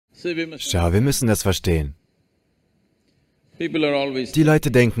Schau, wir müssen das verstehen. Die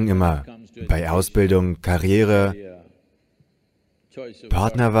Leute denken immer, bei Ausbildung, Karriere,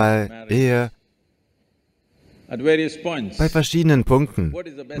 Partnerwahl, Ehe, bei verschiedenen Punkten,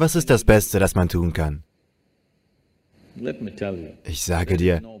 was ist das Beste, das man tun kann? Ich sage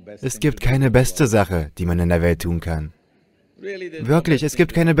dir, es gibt keine beste Sache, die man in der Welt tun kann. Wirklich, es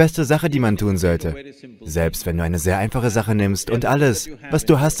gibt keine beste Sache, die man tun sollte. Selbst wenn du eine sehr einfache Sache nimmst und alles, was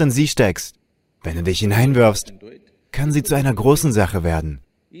du hast, in sie steckst, wenn du dich hineinwirfst, kann sie zu einer großen Sache werden.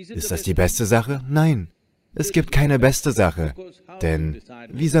 Ist das die beste Sache? Nein. Es gibt keine beste Sache. Denn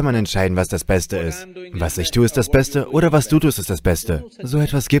wie soll man entscheiden, was das Beste ist? Was ich tue, ist das Beste oder was du tust, ist das Beste? So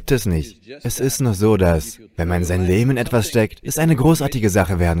etwas gibt es nicht. Es ist nur so, dass, wenn man sein Leben in etwas steckt, es eine großartige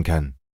Sache werden kann.